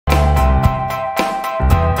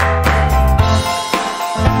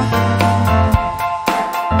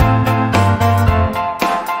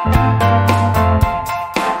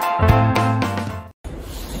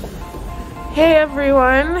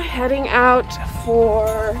heading out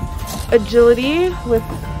for agility with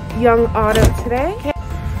young Otto today.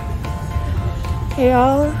 Hey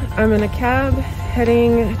y'all, I'm in a cab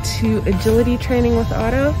heading to agility training with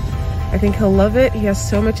Otto. I think he'll love it. He has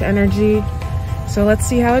so much energy. So let's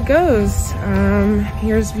see how it goes.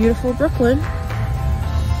 Here's beautiful Brooklyn.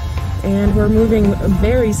 And we're moving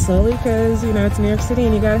very slowly because, you know, it's New York City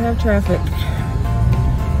and you gotta have traffic.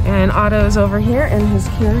 And Otto's over here in his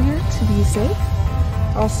carrier to be safe.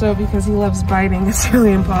 Also, because he loves biting, it's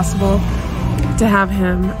really impossible to have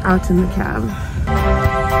him out in the cab.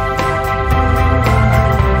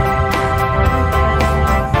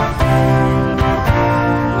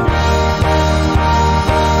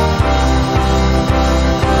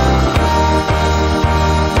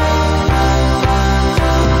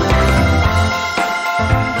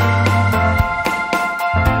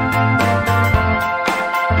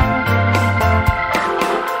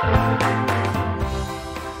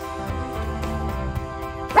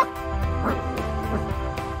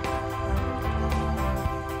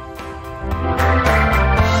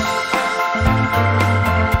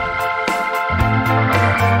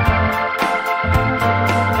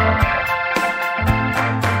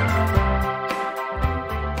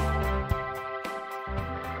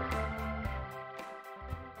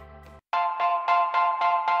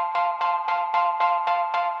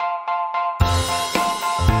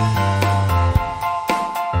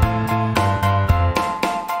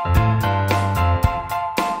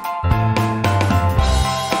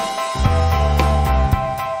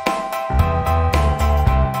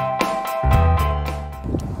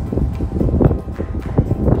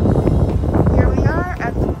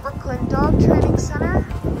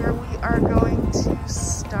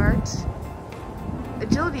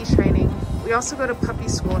 Agility training. We also go to puppy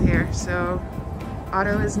school here, so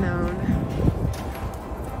Otto is known.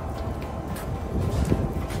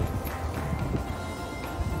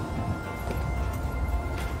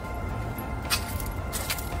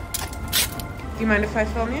 Do you mind if I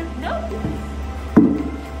film you? No.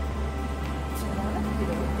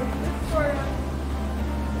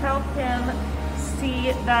 Help him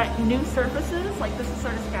see that new surfaces, like this is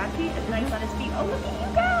sort of sketchy, it's nice on his feet. Oh, look at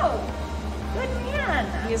you go! Good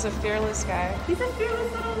man. He is a fearless guy. He's a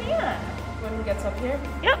fearless little man. When he gets up here?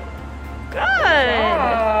 Yep. Good.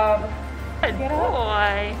 Good Get boy.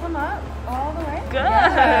 Up. Come up all the way. Good.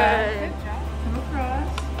 Yeah. Good job. Come across.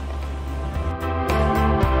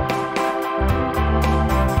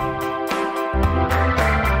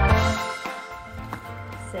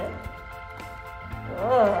 Sit.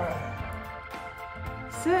 Good.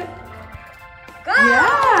 Sit. Go.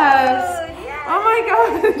 Yes. Yes. Oh my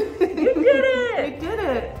God. You did it. You did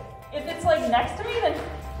it. If it's like next to me, then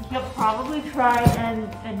he'll probably try and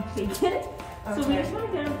take it. So we just want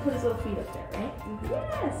to get him to put his little feet up there, right?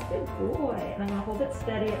 Yes, good boy. And I'm gonna hold it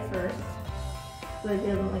steady at first, so that he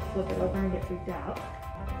doesn't like flip it over and get freaked out.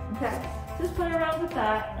 Okay, just play around with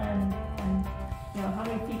that, and you know how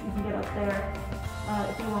many feet you can get up there.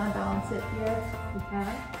 If you want to balance it here, you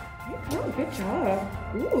can. Oh, good job.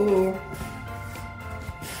 Ooh.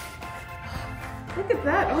 Look at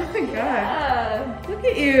that. Oh my God. Yeah. Look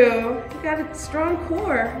at you. You got a strong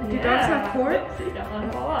core. Do dogs have core? Yep, so you don't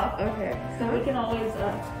want to fall off. Okay. So we can always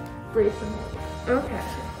brace them. Okay.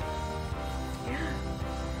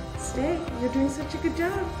 Yeah. Stay. You're doing such a good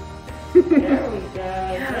job. There we go.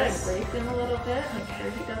 Yes. Good. Brace him a little bit. Make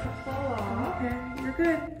sure he doesn't fall off. Okay. You're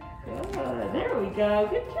good. Good. There we go.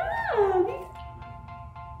 Good job.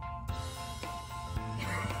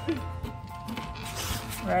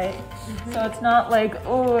 Right? So it's not like,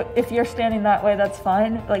 oh, if you're standing that way, that's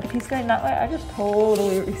fine. Like, if he's standing that way, I just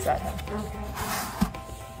totally reset him. Okay.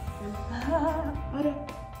 Otto.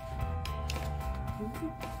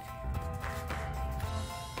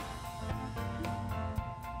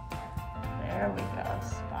 There we go.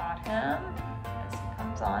 Spot him as he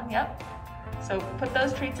comes on. Yep. So put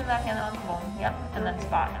those treats in that hand on the bone. Yep. And then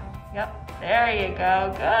spot him. Yep. There you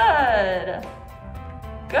go. Good.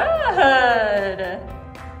 Good.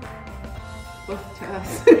 Both to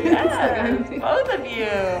us. Yes, both of you.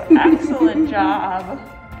 Excellent job.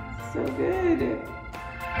 So good.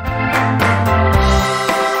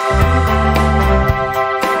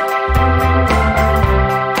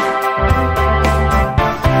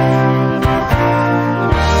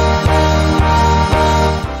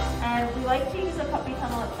 And we like to use a puppy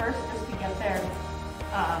tunnel at first just to get there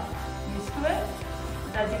used to it.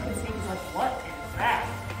 As you can see, he's like, what is that?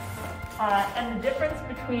 And the difference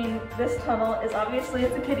between this tunnel is obviously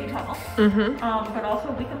it's a kitty tunnel, but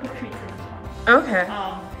also we can put treats in this tunnel. Okay.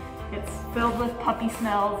 It's filled with puppy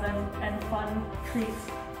smells and fun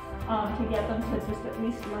treats. to get them to just at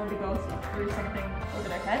least learn to go through something over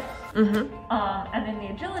their head. And in the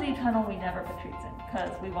agility tunnel, we never put treats in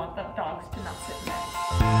because we want the dogs to not sit in there.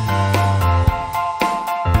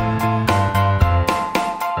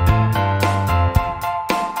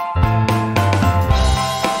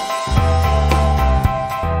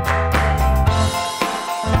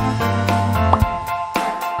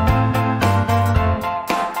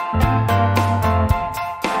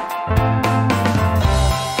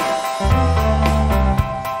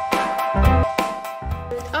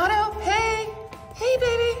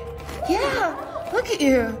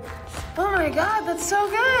 You. Oh my God, that's so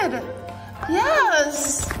good.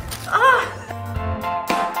 Yes. Ah.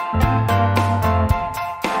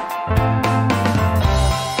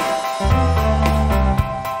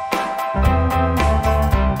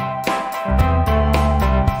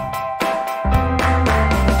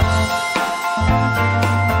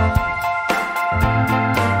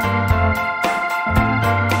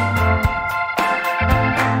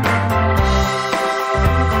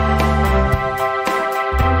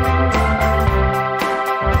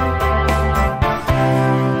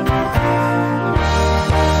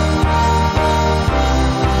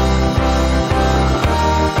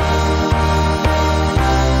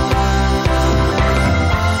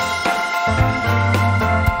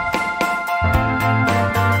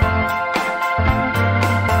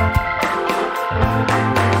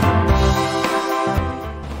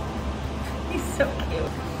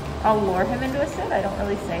 I'll lure him into a sit. I don't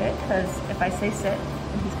really say it because if I say sit,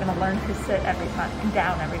 then he's going to learn to sit every time and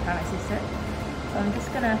down every time I say sit. So I'm just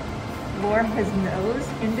going to lure his nose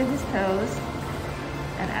into his toes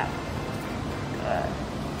and out. Good.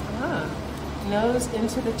 Ah, nose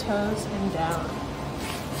into the toes and down.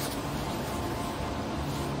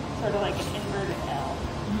 Sort of like an inverted L.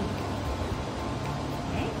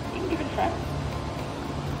 Okay, you can give it a try.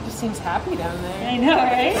 Just seems happy down there. I know,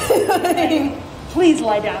 right? Please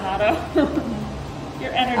lie down, Otto.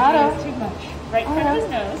 Your energy is too much. Right in front of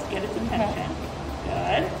his nose, get its attention.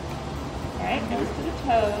 Good. All right, nose to the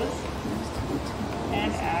toes.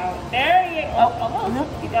 And out. There you go. Oh, almost. Nope.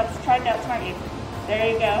 You tried to outsmart you. There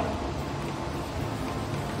you go.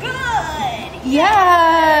 Good.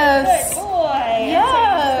 Yes. Good boy. Yes.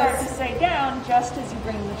 And so you start to say down just as you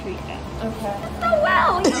bring the treat down. Okay. Oh,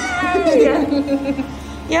 well. Yay.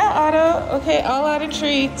 Yeah, Otto. Okay, all out of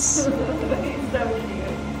treats. He's so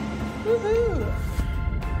cute. Woohoo!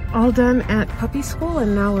 All done at puppy school,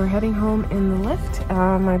 and now we're heading home in the lift.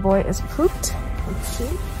 My boy is pooped. Let's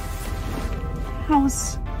see. How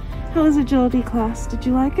was agility class? Did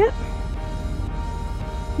you like it?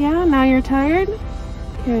 Yeah, now you're tired?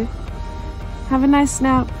 Okay. Have a nice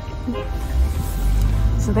nap.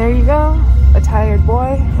 So there you go, a tired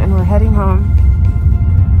boy, and we're heading home.